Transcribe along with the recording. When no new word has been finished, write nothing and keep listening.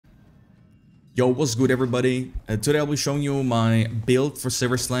Yo, what's good everybody? Today I'll be showing you my build for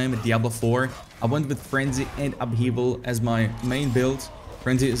Silver Slam at Diablo 4. I went with Frenzy and Upheaval as my main build.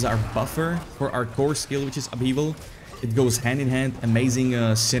 Frenzy is our buffer for our core skill, which is Upheaval. It goes hand in hand, amazing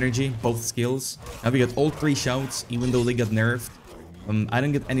synergy, both skills. Now we got all three shouts, even though they got nerfed. I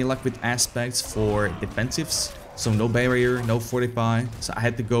didn't get any luck with aspects for defensives, so no barrier, no fortify. So I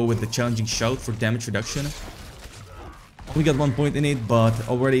had to go with the challenging shout for damage reduction. We got 1 point in it, but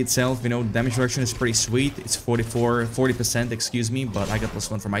already itself, you know, damage reduction is pretty sweet. It's 40%, excuse me, but I got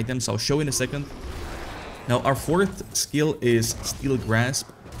 +1 from items, so I'll show in a second. Now, our fourth skill is Steel Grasp.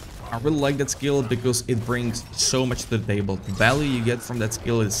 I really like that skill because it brings so much to the table. The value you get from that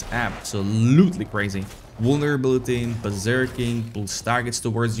skill is absolutely crazy. Vulnerability, berserking, pulls targets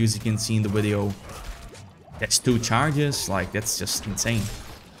towards you, as you can see in the video. That's 2 charges, like, that's just insane.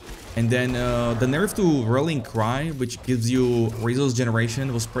 And then the nerf to Rallying Cry, which gives you resource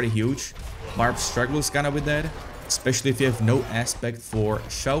generation, was pretty huge. Barb struggles kind of with that, especially if you have no aspect for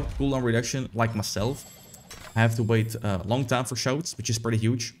shout cooldown reduction like myself. I have to wait a long time for shouts, which is pretty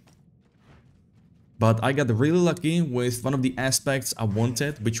huge. But I got really lucky with one of the aspects I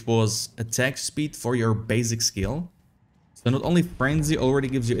wanted, which was attack speed for your basic skill. So not only Frenzy already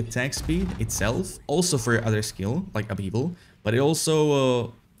gives you attack speed itself, also for your other skill, like Upheaval, but it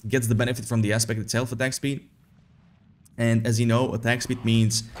also gets the benefit from the aspect itself, attack speed. And as you know, attack speed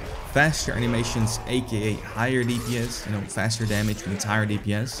means faster animations, aka higher DPS. You know, faster damage means higher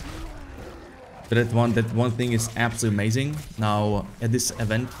DPS. So that one thing is absolutely amazing. Now at this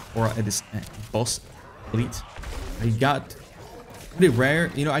event, or at this boss elite, I got pretty rare.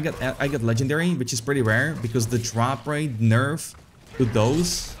 You know, I got legendary, which is pretty rare because the drop rate nerf to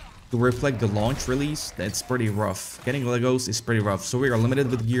those to reflect the launch release, that's pretty rough. Getting Legos is pretty rough, so we are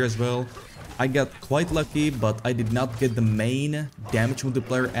limited with gear as well. I got quite lucky, but I did not get the main damage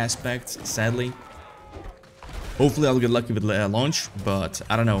multiplier aspects, sadly. Hopefully I'll get lucky with launch, but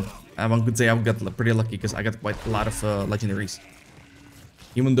I don't know. One could say I got pretty lucky because I got quite a lot of legendaries.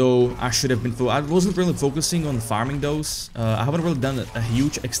 Even though I should have been I wasn't really focusing on farming those. I haven't really done a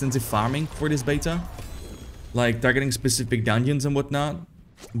huge extensive farming for this beta, like targeting specific dungeons and whatnot.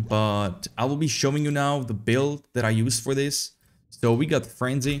 But I will be showing you now the build that I used for this. So we got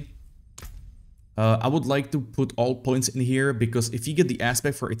Frenzy. I would like to put all points in here because if you get the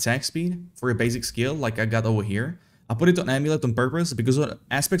aspect for attack speed for a basic skill like I got over here, I put it on Amulet on purpose because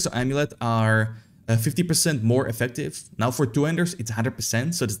aspects of Amulet are 50% more effective. Now for two-handers it's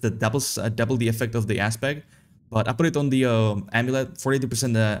 100%, so it's the double the effect of the aspect. But I put it on the Amulet,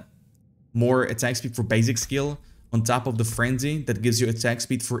 42% more attack speed for basic skill, on top of the Frenzy that gives you attack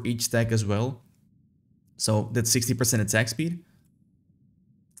speed for each stack as well. So that's 60% attack speed.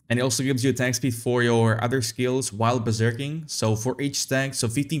 And it also gives you attack speed for your other skills while berserking. So for each stack, so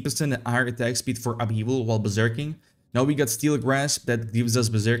 15% higher attack speed for Upheaval while berserking. Now we got Steel Grasp that gives us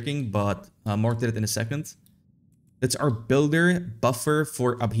berserking, but more to that in a second. That's our builder buffer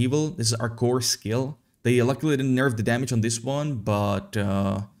for Upheaval. This is our core skill. They luckily didn't nerf the damage on this one, but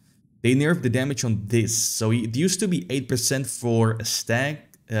they nerfed the damage on this. So it used to be 8% for a stack,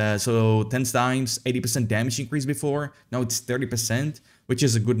 so 10 times 80% damage increase before. Now it's 30%, which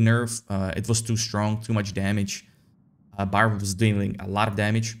is a good nerf. It was too strong, too much damage. Barb was dealing a lot of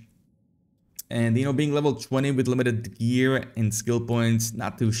damage. And, you know, being level 20 with limited gear and skill points,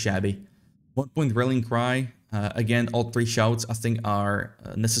 not too shabby. 1 point Rallying Cry. Again, all 3 shouts I think are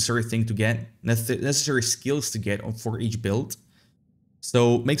a necessary thing to get, necessary skills to get for each build.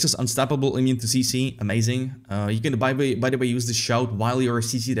 So makes us unstoppable, immune to CC, amazing. You can by the way use the shout while you're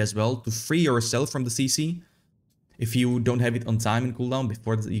CC'd as well to free yourself from the CC if you don't have it on time and cooldown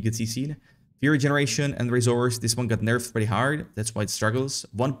before you get CC'd. Fury generation and resource, this one got nerfed pretty hard, that's why it struggles.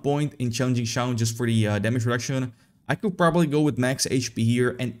 1 point in challenging shout just for the damage reduction. I could probably go with max HP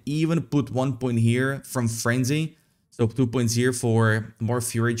here and even put 1 point here from Frenzy, so 2 points here for more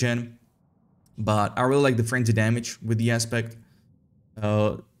Fury gen. But I really like the Frenzy damage with the aspect.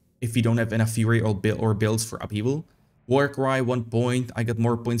 If you don't have enough Fury or builds for Upheaval. War Cry, 1 point. I got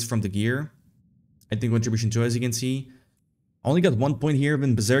more points from the gear. I think contribution 2, as you can see. I only got 1 point here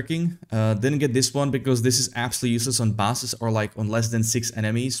when berserking. Didn't get this one because this is absolutely useless on bosses or like on less than 6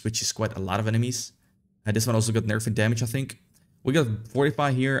 enemies, which is quite a lot of enemies. This one also got nerfed in damage, I think. We got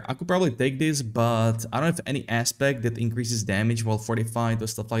 45 here. I could probably take this, but I don't have any aspect that increases damage while fortified or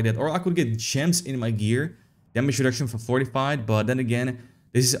stuff like that. Or I could get gems in my gear. Damage reduction for fortified, but then again,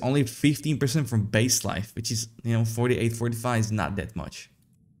 this is only 15% from base life, which is, you know, 48, 45 is not that much.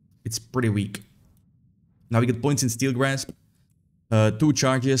 It's pretty weak. Now we get points in Steel Grasp. 2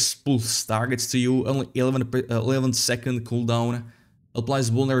 charges, pulls targets to you, only 11 second cooldown. applies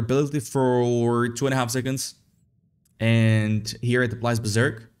vulnerability for 2.5 seconds. And here it applies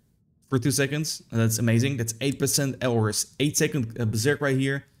Berserk for 2 seconds. And that's amazing. That's 8% or 8-second Berserk right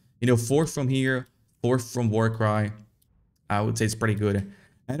here. You know, 4th from here, 4th from Warcry. I would say it's pretty good.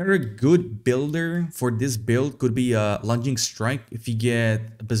 Another good builder for this build could be a Lunging Strike if you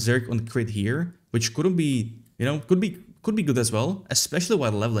get Berserk on the crit here, which couldn't be, you know, could be good as well, especially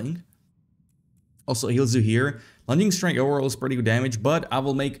while leveling. Also heals you here. Lunging Strike overall is pretty good damage, but I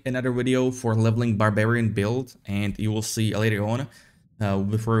will make another video for leveling Barbarian build, and you will see later on,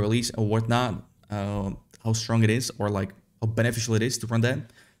 before release or whatnot, how strong it is, or like how beneficial it is to run that.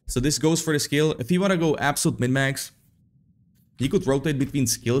 So this goes for the skill. If you want to go absolute min-max, you could rotate between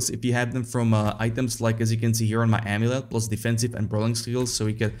skills if you have them from items like, as you can see here on my amulet, plus defensive and brawling skills. So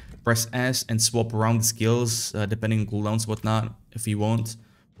you can press S and swap around the skills depending on cooldowns, whatnot, if you want.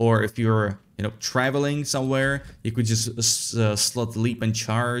 Or if you're, you know, traveling somewhere, you could just slot leap and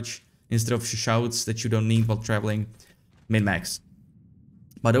charge instead of shouts that you don't need while traveling. Min-max.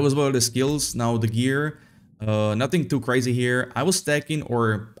 But that was about the skills. Now the gear. Nothing too crazy here. I was stacking,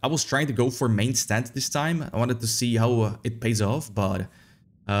 or I was trying to go for main stats this time. I wanted to see how it pays off, but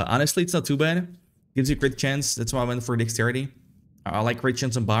honestly, it's not too bad. Gives you crit chance. That's why I went for dexterity. I like crit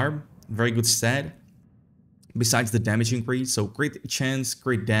chance on Barb. Very good stat. Besides the damage increase, so crit chance,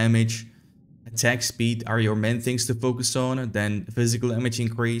 crit damage, attack speed are your main things to focus on. Then physical damage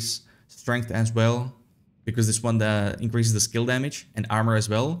increase, strength as well, because this one increases the skill damage, and armor as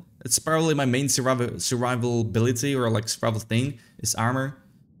well. It's probably my main survivability, or like survival thing, is armor.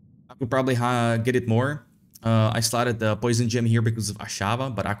 I could probably get it more. I slotted the poison gem here because of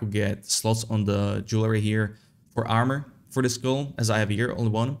Ashava, but I could get slots on the jewelry here for armor for the skull, as I have here, only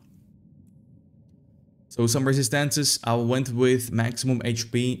one. So some resistances, I went with maximum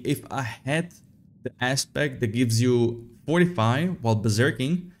HP. If I had the aspect that gives you 45 while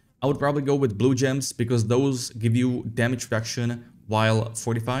berserking, I would probably go with blue gems because those give you damage reduction while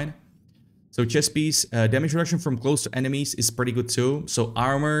fortified. So chest piece, damage reduction from close to enemies is pretty good too. So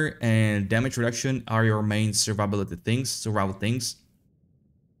armor and damage reduction are your main survival things.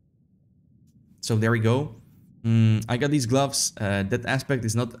 So there we go. I got these gloves. That aspect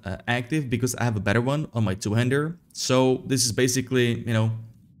is not active because I have a better one on my two-hander. So this is basically, you know,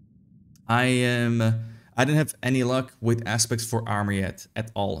 I didn't have any luck with aspects for armor yet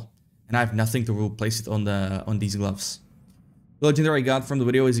at all, and I have nothing to replace it on these gloves. The legendary I got from the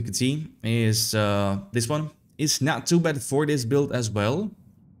video, as you can see, is this one. It's not too bad for this build as well,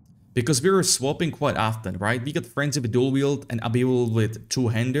 because we were swapping quite often, right? We got Frenzy with dual wield and Upheaval with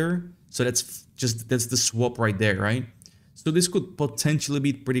two-hander. So that's the swap right there, right? So this could potentially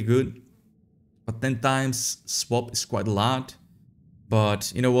be pretty good, but 10 times swap is quite a lot.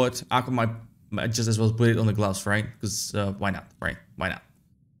 But you know what? I might just as well put it on the gloves, right? Because why not, right? Why not?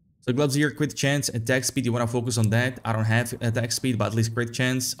 So gloves here, crit chance, attack speed. You want to focus on that. I don't have attack speed, but at least crit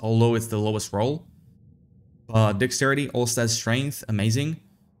chance, although it's the lowest roll. Dexterity, all stats, strength, amazing.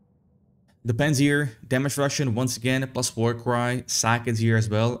 Depends here, damage reduction once again, plus Warcry, Sack is here as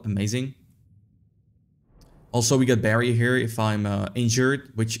well, amazing. Also, we got Barrier here if I'm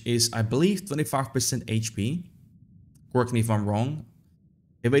injured, which is, I believe, 25% HP. Correct me if I'm wrong.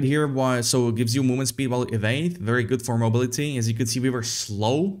 Evade here, so it gives you movement speed while you evade, very good for mobility. As you can see, we were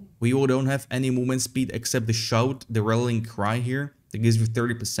slow. We don't have any movement speed except the shout, the rallying cry here. That gives you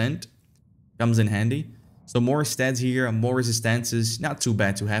 30%. Comes in handy. So more stats here, more resistances, not too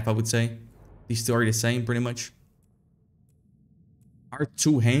bad to have, I would say. These two are the same, pretty much. Our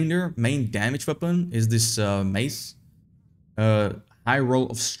two-hander main damage weapon is this mace. High roll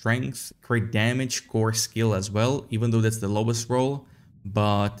of strength, crit damage, core skill as well, even though that's the lowest roll.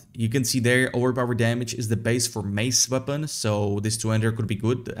 But you can see there, overpower damage is the base for mace weapon, so this two-hander could be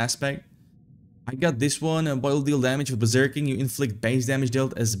good, the aspect. I got this one, while deal damage with berserking, you inflict base damage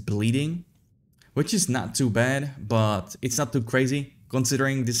dealt as bleeding, which is not too bad, but it's not too crazy.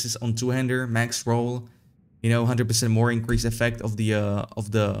 Considering this is on two-hander, max roll, you know, 100% more increased effect of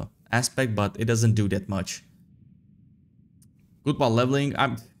the aspect, but it doesn't do that much. Good while leveling,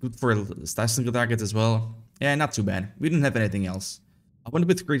 I'm good for single targets as well. Yeah, not too bad. We didn't have anything else. I went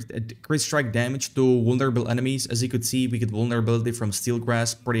with crit strike damage to vulnerable enemies. As you could see, we get vulnerability from Steel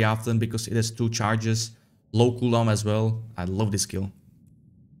Grasp pretty often because it has 2 charges, low cooldown as well. I love this skill.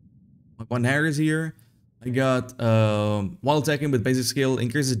 My one hair is here. I got, while attacking with basic skill,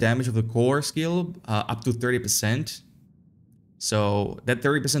 increases damage of the core skill up to 30%. So that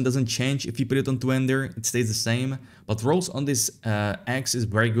 30% doesn't change if you put it on two-hander, it stays the same. But rolls on this axe is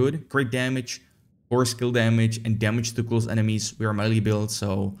very good. Crit damage, core skill damage, and damage to close enemies. We are melee build,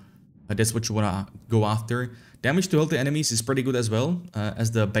 so that's what you want to go after. Damage to healthy enemies is pretty good as well,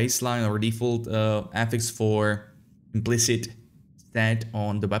 as the baseline or default affix for implicit stat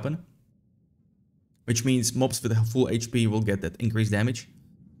on the weapon. Which means mobs with full HP will get that increased damage.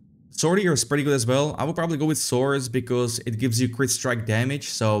 Swordier is pretty good as well. I would probably go with swords because it gives you crit strike damage.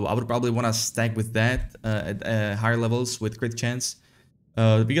 So I would probably want to stack with that at higher levels with crit chance.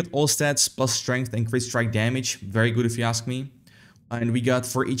 We got all stats plus strength and crit strike damage. Very good if you ask me. And we got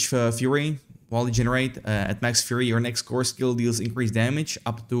for each fury, while you generate at max fury, your next core skill deals increased damage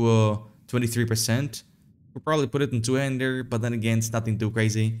up to 23%. We'll probably put it in two-hander, but then again, it's nothing too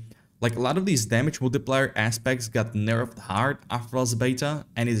crazy. Like, a lot of these damage multiplier aspects got nerfed hard after the beta,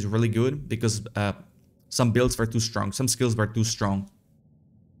 and it's really good because some builds were too strong, some skills were too strong.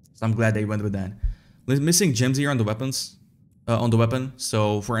 So I'm glad they went with that. We're missing gems here on the weapons, on the weapon.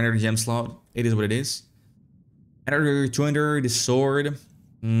 So for another gem slot, it is what it is. Another 200, the sword.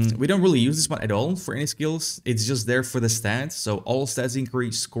 We don't really use this one at all for any skills. It's just there for the stats. So all stats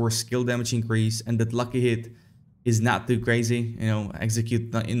increase, core skill damage increase, and that lucky hit is not too crazy, you know,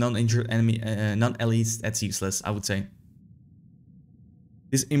 execute non-injured enemy, non-elites, that's useless, I would say.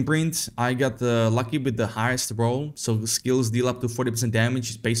 This imprint, I got lucky with the highest roll, so the skills deal up to 40%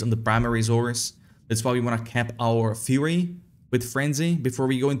 damage based on the primary resource. That's why we want to cap our Fury with Frenzy before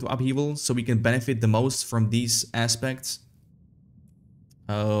we go into Upheaval, so we can benefit the most from these aspects.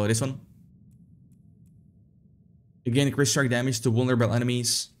 This one. Again, crit strike damage to vulnerable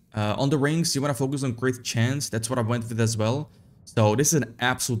enemies. On the rings, you want to focus on crit chance. That's what I went with as well. So this is an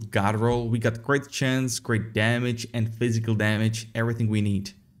absolute god roll. We got crit chance, crit damage, and physical damage. Everything we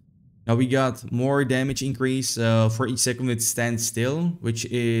need. Now we got more damage increase for each second it stands still, which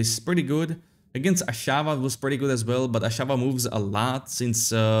is pretty good. Against Ashava was pretty good as well, but Ashava moves a lot since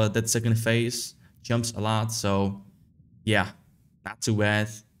that second phase. Jumps a lot, so yeah, not too bad.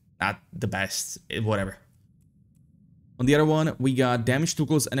 Not the best, whatever. On the other one, we got damage to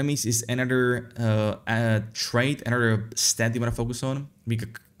close enemies is another trait, another stat you want to focus on. We got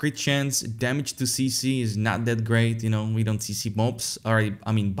crit chance, damage to CC is not that great, you know, we don't CC mobs, or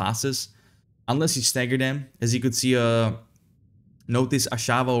I mean bosses, unless you stagger them. As you could see, notice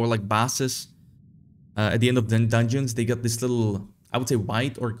Ashava or like bosses, at the end of the dungeons, they got this little, I would say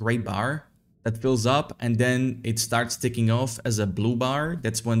white or gray bar that fills up, and then it starts ticking off as a blue bar.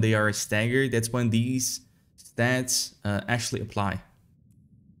 That's when they are staggered, that's when these stats actually apply.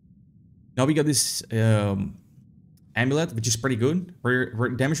 Now we got this amulet, which is pretty good. We're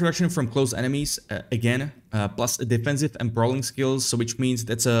damage reduction from close enemies again, plus a defensive and brawling skills, so which means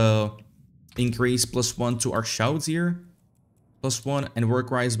that's a increase +1 to our shouts here, +1, and work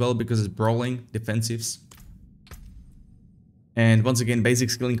cry as well because it's brawling defensives. And once again, basic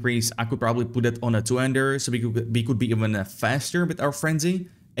skill increase. I could probably put it on a two-hander, so we could be even faster with our frenzy.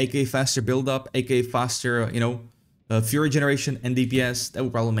 AK faster build up, AK faster, you know, fury generation and DPS. That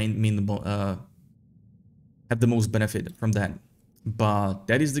would probably mean the have the most benefit from that. But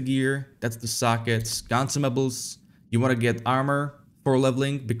that is the gear, that's the sockets, consumables. You want to get armor for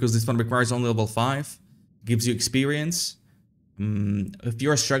leveling because this one requires only level 5, gives you experience. If you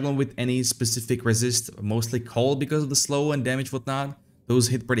are struggling with any specific resist, mostly cold because of the slow and damage whatnot, those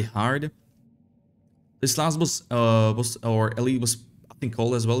hit pretty hard. This last boss or elite was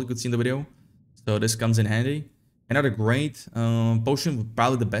cold as well, you could see in the video, so this comes in handy. Another great potion,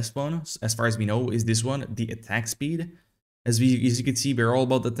 probably the best one as far as we know, is this one, the attack speed. As you can see, we're all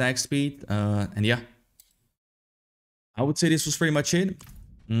about attack speed, and yeah, I would say this was pretty much it.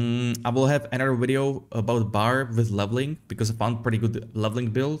 I will have another video about bar with leveling because I found pretty good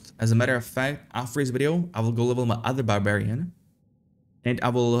leveling build. As a matter of fact, after this video, I will go level my other barbarian, and I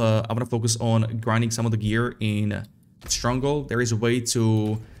want to focus on grinding some of the gear in Stronghold. There is a way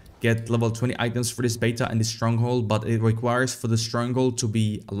to get level 20 items for this beta and this Stronghold, but it requires for the Stronghold to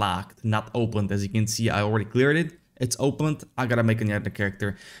be locked, not opened. As you can see, I already cleared it. It's opened. I gotta make another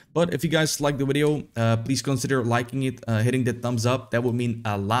character. But if you guys like the video, please consider liking it, hitting that thumbs up. That would mean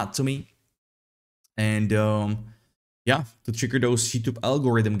a lot to me. And yeah, to trigger those YouTube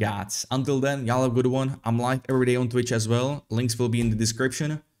algorithm gods. Until then, y'all have a good one. I'm live every day on Twitch as well. Links will be in the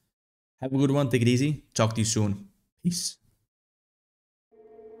description. Have a good one. Take it easy. Talk to you soon. Peace.